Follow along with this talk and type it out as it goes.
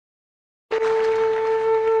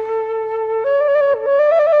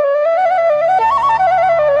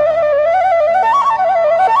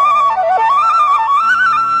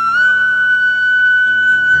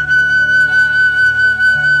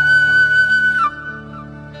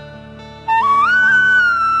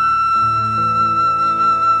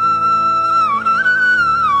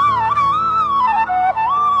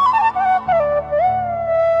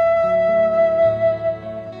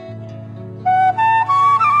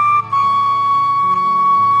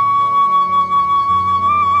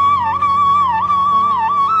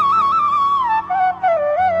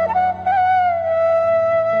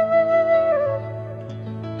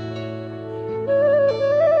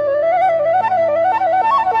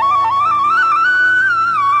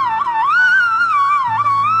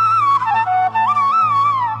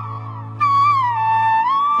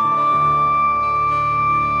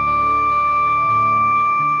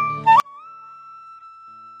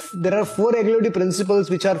There are 4 regulative principles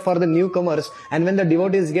which are for the newcomers, and when the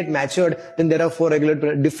devotees get matured, then there are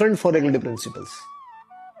different 4 regulative principles.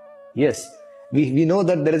 Yes, we know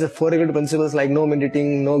that there is a 4 regulative principles like no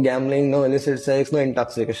meditating, no gambling, no illicit sex, no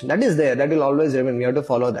intoxication. That is there, that will always remain. We have to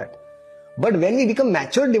follow that. But when we become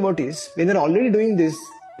matured devotees, when we are already doing this,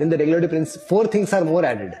 then the regulative 4 things are more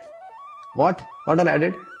added. What are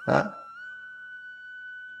added?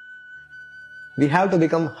 We have to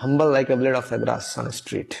become humble like a blade of grass on a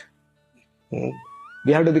street.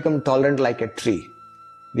 We have to become tolerant like a tree.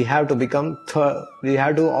 We have to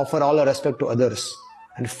offer all our respect to others.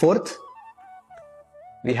 And 4th,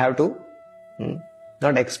 we have to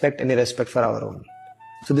not expect any respect for our own.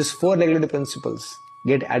 So these 4 regulative principles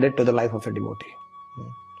get added to the life of a devotee.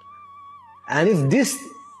 And if this,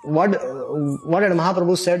 what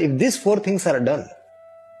Mahaprabhu said, if these 4 things are done,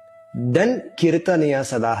 then kirtaniya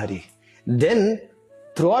sadahari. Then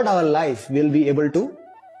throughout our life we'll be able to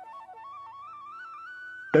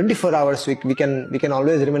 24 hours we can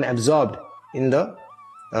always remain absorbed in the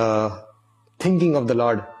thinking of the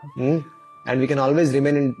Lord, and we can always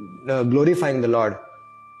remain in glorifying the Lord.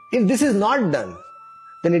 If this is not done,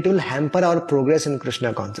 then it will hamper our progress in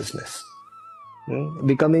Krishna consciousness.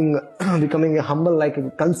 Becoming humble like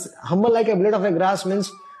a blade of a grass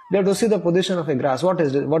means we have to see the position of a grass. What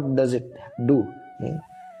does it do?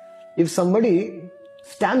 If somebody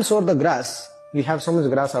stamps over the grass, we have so much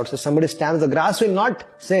grass outside, somebody stamps the grass, will not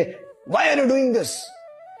say, why are you doing this?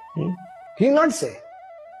 He will not say.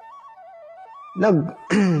 Now,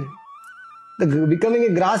 becoming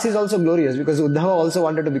a grass is also glorious, because Uddhava also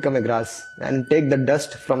wanted to become a grass and take the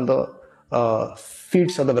dust from the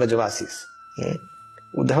feet of the Brajavasis.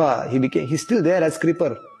 Uddhava, he's still there as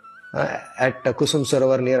creeper at Kusum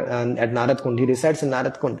Sarovar near at Narad Kund. He resides in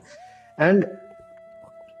Narad Kund. And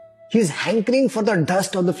he's hankering for the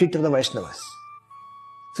dust of the feet of the Vaishnavas.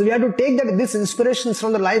 So we have to take these inspirations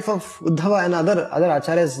from the life of Uddhava and other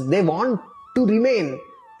acharyas. They want to remain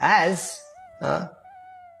as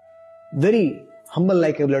very humble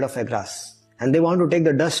like a blade of a grass. And they want to take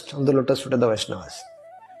the dust of the lotus feet of the Vaishnavas.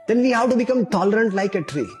 Then we have to become tolerant like a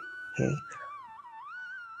tree.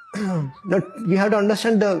 We have to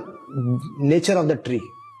understand the nature of the tree.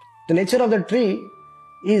 The nature of the tree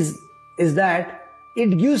is that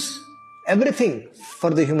it gives everything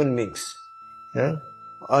for the human beings,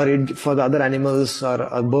 or for the other animals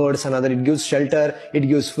or birds and other. It gives shelter, it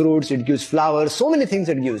gives fruits, it gives flowers, so many things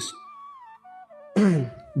it gives.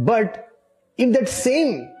 But if that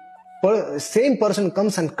same person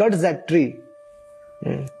comes and cuts that tree,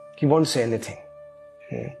 he won't say anything.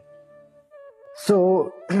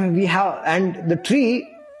 So we have, and the tree,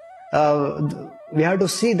 we have to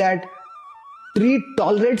see that tree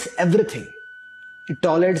tolerates everything. It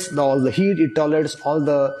tolerates all the heat, it tolerates all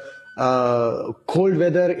the cold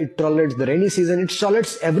weather, it tolerates the rainy season, it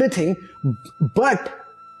tolerates everything. But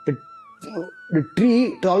the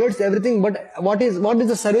tree tolerates everything, but what is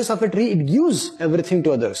the service of a tree? It gives everything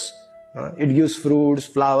to others. It gives fruits,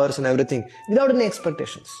 flowers and everything without any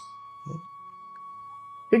expectations.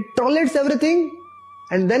 It tolerates everything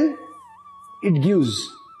and then it gives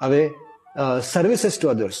away services to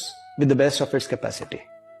others with the best of its capacity.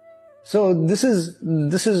 So this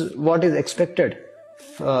is what is expected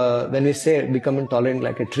when we say becoming tolerant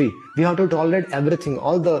like a tree. We have to tolerate everything,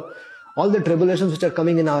 all the tribulations which are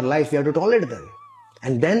coming in our life. We have to tolerate them,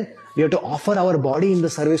 and then we have to offer our body in the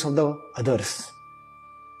service of the others,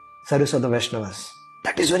 service of the Vaishnavas.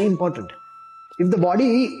 That is very important. If the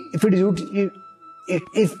body, if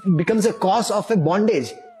it becomes a cause of a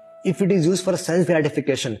bondage, if it is used for sense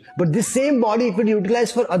gratification, but this same body, if it is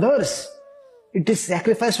utilized for others, it is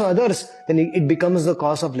sacrificed for others, then it becomes the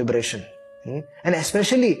cause of liberation. And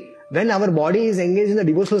especially when our body is engaged in the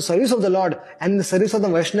devotional service of the Lord and the service of the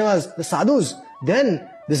Vaishnavas, the sadhus, then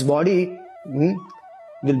this body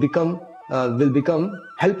will become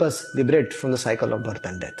help us liberate from the cycle of birth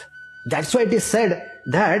and death. That's why it is said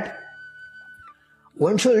that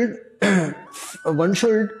one should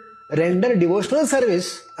render devotional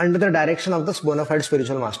service under the direction of the bona fide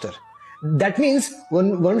spiritual master. That means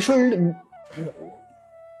one should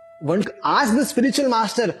ask the spiritual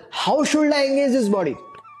master, how should I engage this body?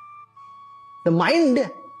 The mind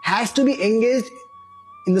has to be engaged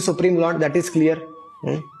in the Supreme Lord, that is clear.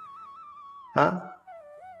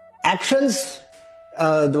 Actions,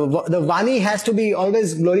 the Vani has to be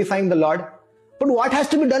always glorifying the Lord. But what has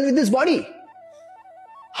to be done with this body?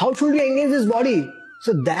 How should we engage this body?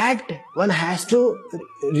 So that one has to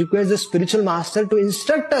request the spiritual master to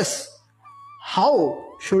instruct us. How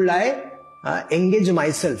should I engage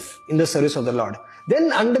myself in the service of the Lord?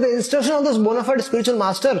 Then under the instruction of this bona fide spiritual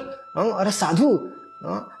master or a sadhu,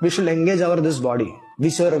 we should engage this body,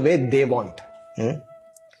 whichever way they want.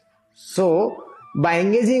 So, by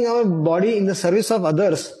engaging our body in the service of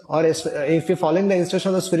others, or if we following the instruction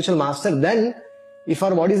of the spiritual master, then if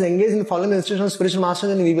our body is engaged in following the instruction of the spiritual master,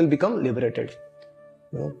 then we will become liberated.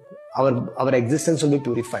 Our existence will be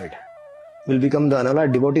purified. We will become the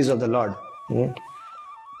unalloyed devotees of the Lord.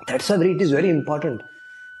 That's why it is very important.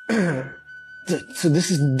 So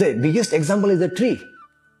this is the biggest example is the tree.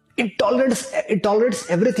 It tolerates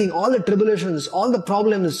everything, all the tribulations, all the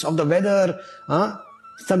problems of the weather.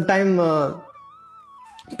 Sometimes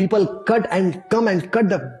people come and cut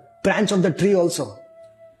the branch of the tree also.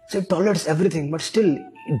 So it tolerates everything, but still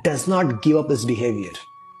it does not give up its behavior.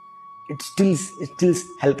 It still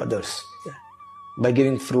help others by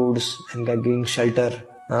giving fruits and by giving shelter.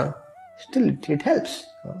 Still it helps.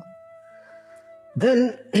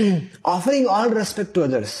 Then offering all respect to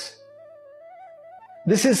others.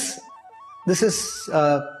 This is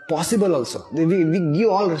possible also. We give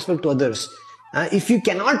all respect to others. If you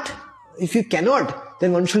cannot,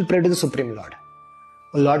 then one should pray to the Supreme Lord.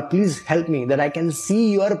 Oh Lord, please help me that I can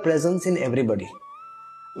see your presence in everybody.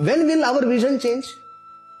 When will our vision change?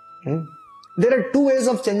 There are two ways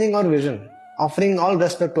of changing our vision. Offering all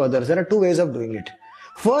respect to others. There are two ways of doing it.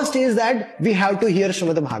 First is that we have to hear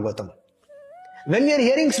Srimad Bhagavatam. When we are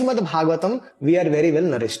hearing Srimad Bhagavatam, we are very well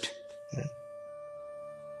nourished.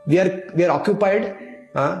 We are occupied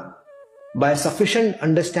by sufficient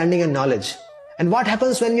understanding and knowledge. And what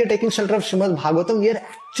happens when we are taking shelter of Srimad Bhagavatam? We are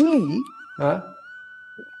actually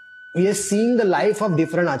we are seeing the life of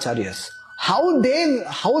different acharyas. How they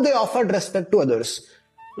offered respect to others,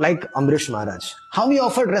 like Amrish Maharaj. How he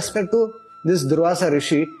offered respect to this Durvasa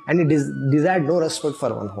Rishi, and he desired no respect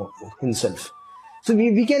for himself. So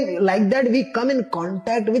we can, like that, we come in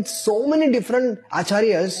contact with so many different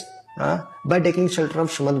acharyas by taking shelter of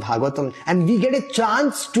Srimad Bhagavatam, and we get a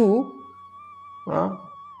chance to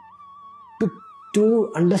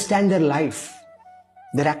understand their life,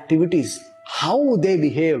 their activities, how they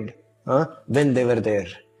behaved when they were there.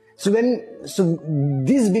 So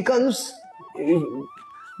this becomes,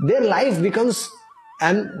 their life becomes,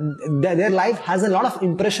 and their life has a lot of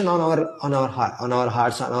impression on our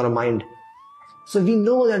hearts, on our mind. So we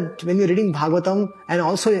know that when we're reading Bhagavatam, and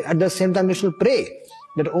also at the same time we should pray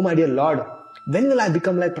that, oh my dear Lord, when will I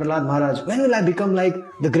become like Prahlad Maharaj? When will I become like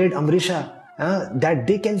the great Amrisha? That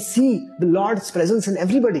they can see the Lord's presence in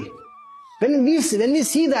everybody. When we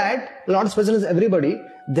see that Lord's presence in everybody,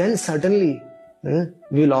 then certainly we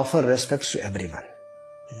will offer respects to everyone.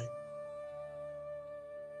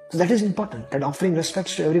 So that is important. That offering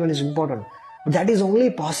respects to everyone is important. But that is only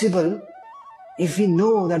possible if we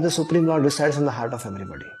know that the Supreme Lord resides in the heart of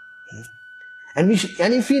everybody. And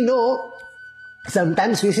if we know,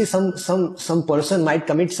 sometimes we see some person might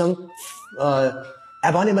commit some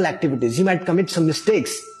abominable activities. He might commit some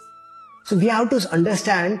mistakes. So we have to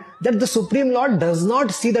understand that the Supreme Lord does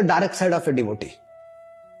not see the dark side of a devotee.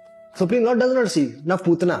 Supreme Lord does not see. Now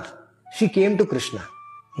Putana, she came to Krishna.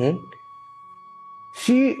 Was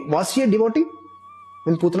she a devotee?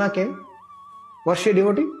 When Putana came, was she a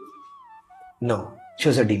devotee? No, she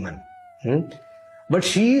was a demon. But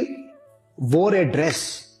she wore a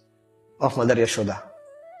dress of Mother Yashoda.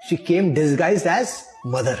 She came disguised as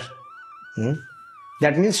mother.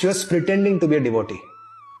 That means she was pretending to be a devotee.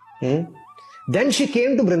 Then she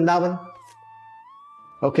came to Vrindavan.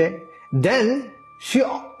 Okay. Then she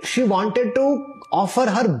wanted to offer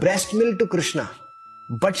her breast milk to Krishna,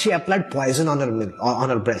 but she applied poison on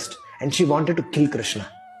her breast, and she wanted to kill Krishna.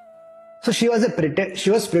 So she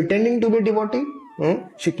was pretending to be a devotee.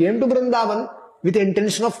 She came to Vrindavan with the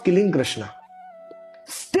intention of killing Krishna.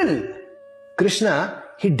 Still, Krishna,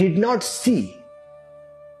 he did not see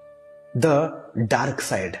the dark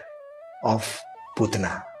side of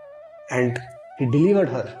Putana, and he delivered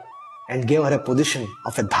her and gave her a position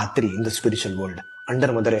of a Dhatri in the spiritual world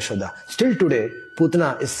under Mother Yashoda. Still today,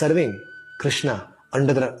 Putana is serving Krishna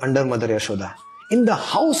under Mother Yashoda in the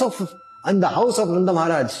house of Nanda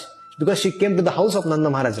Maharaj, because she came to the house of Nanda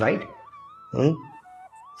Maharaj, right?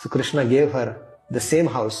 So Krishna gave her the same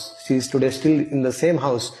house. She is today still in the same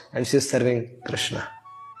house and she is serving Krishna.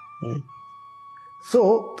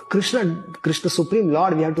 So Krishna Supreme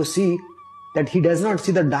Lord, we have to see that he does not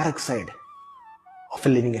see the dark side of a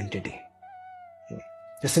living entity.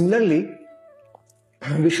 Similarly,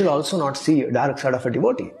 we should also not see a dark side of a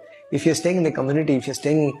devotee. If you're staying in the community,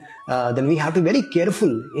 then we have to be very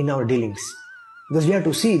careful in our dealings. Because we have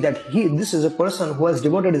to see that this is a person who has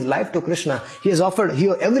devoted his life to Krishna.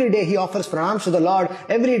 Every day he offers pranams to the Lord.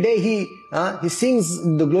 Every day he sings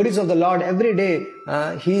the glories of the Lord. Every day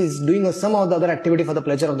he is doing some of the other activity for the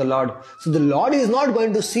pleasure of the Lord. So the Lord is not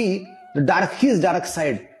going to see his dark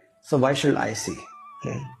side. So why should I see?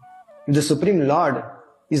 If the Supreme Lord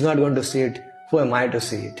is not going to see it, who am I to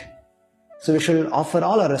see it? So we should offer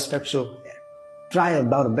all our respects try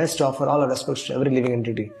our best to offer all our respects to every living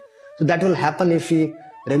entity. So that will happen if we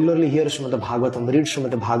regularly hear Srimad Bhagavatam, read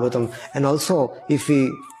Srimad Bhagavatam, and also if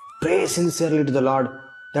we pray sincerely to the Lord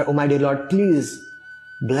that, oh my dear Lord, please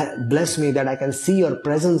bless me that I can see your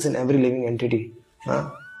presence in every living entity.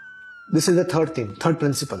 This is the third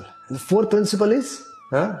principle. The fourth principle is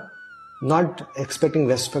not expecting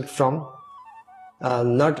respect from,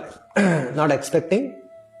 not expecting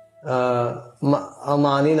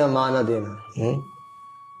manina manadena.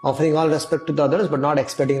 Offering all respect to the others, but not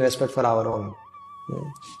expecting respect for our own.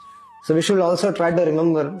 So we should also try to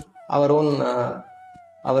remember our own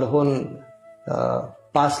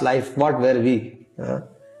past life. What were we,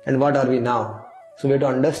 and what are we now? So we have to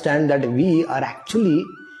understand that we are actually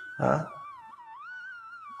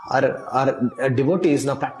are devotees,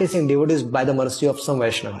 now practicing devotees by the mercy of some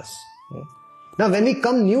Vaishnavas. Now when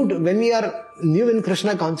we are new in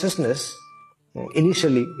Krishna consciousness,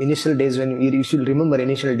 initial days, when we should remember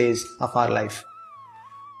initial days of our life,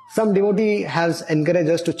 some devotee has encouraged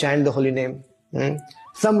us to chant the holy name.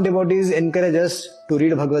 Some devotees encourage us to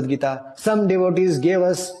read Bhagavad Gita. Some devotees gave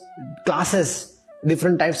us classes,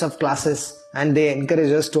 different types of classes, and they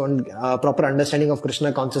encourage us to proper understanding of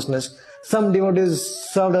Krishna consciousness. Some devotees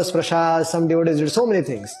served us prasad. Some devotees did so many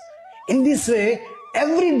things. In this way,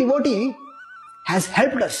 every devotee has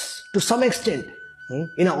helped us to some extent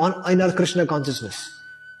in our Krishna consciousness.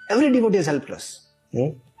 Every devotee has helped us.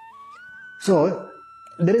 So,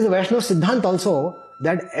 there is a Vaishnava Siddhant also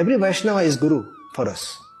that every Vaishnava is Guru for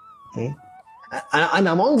us. And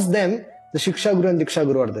amongst them, the Shiksha Guru and Diksha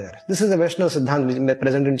Guru are there. This is the Vaishnava Siddhant which is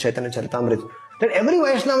present in Chaitanya Charitamrita. That every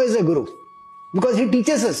Vaishnava is a Guru. Because he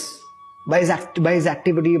teaches us by his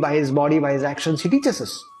activity, by his body, by his actions, he teaches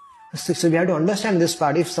us. So we have to understand this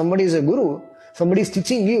part. If somebody is a Guru, somebody is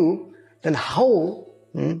teaching you, then how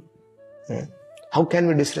can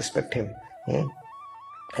we disrespect him?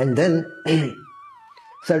 And then,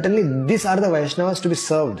 certainly these are the Vaishnavas to be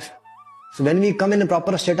served. So when we come in a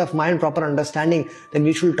proper state of mind, proper understanding, then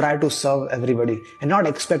we should try to serve everybody and not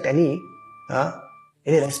expect any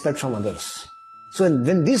respect from others. So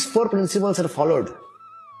when these four principles are followed,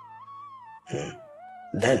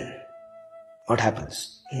 then what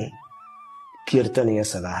happens? Kirtaniya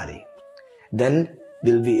Sadahari. Then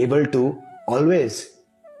we'll be able to always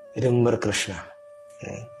remember Krishna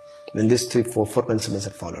when these four principles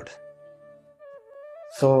are followed.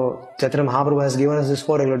 So Chaitanya Mahaprabhu has given us these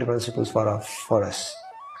four regulatory principles for us.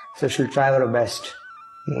 So we should try our best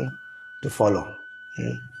to follow.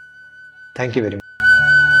 Thank you very much.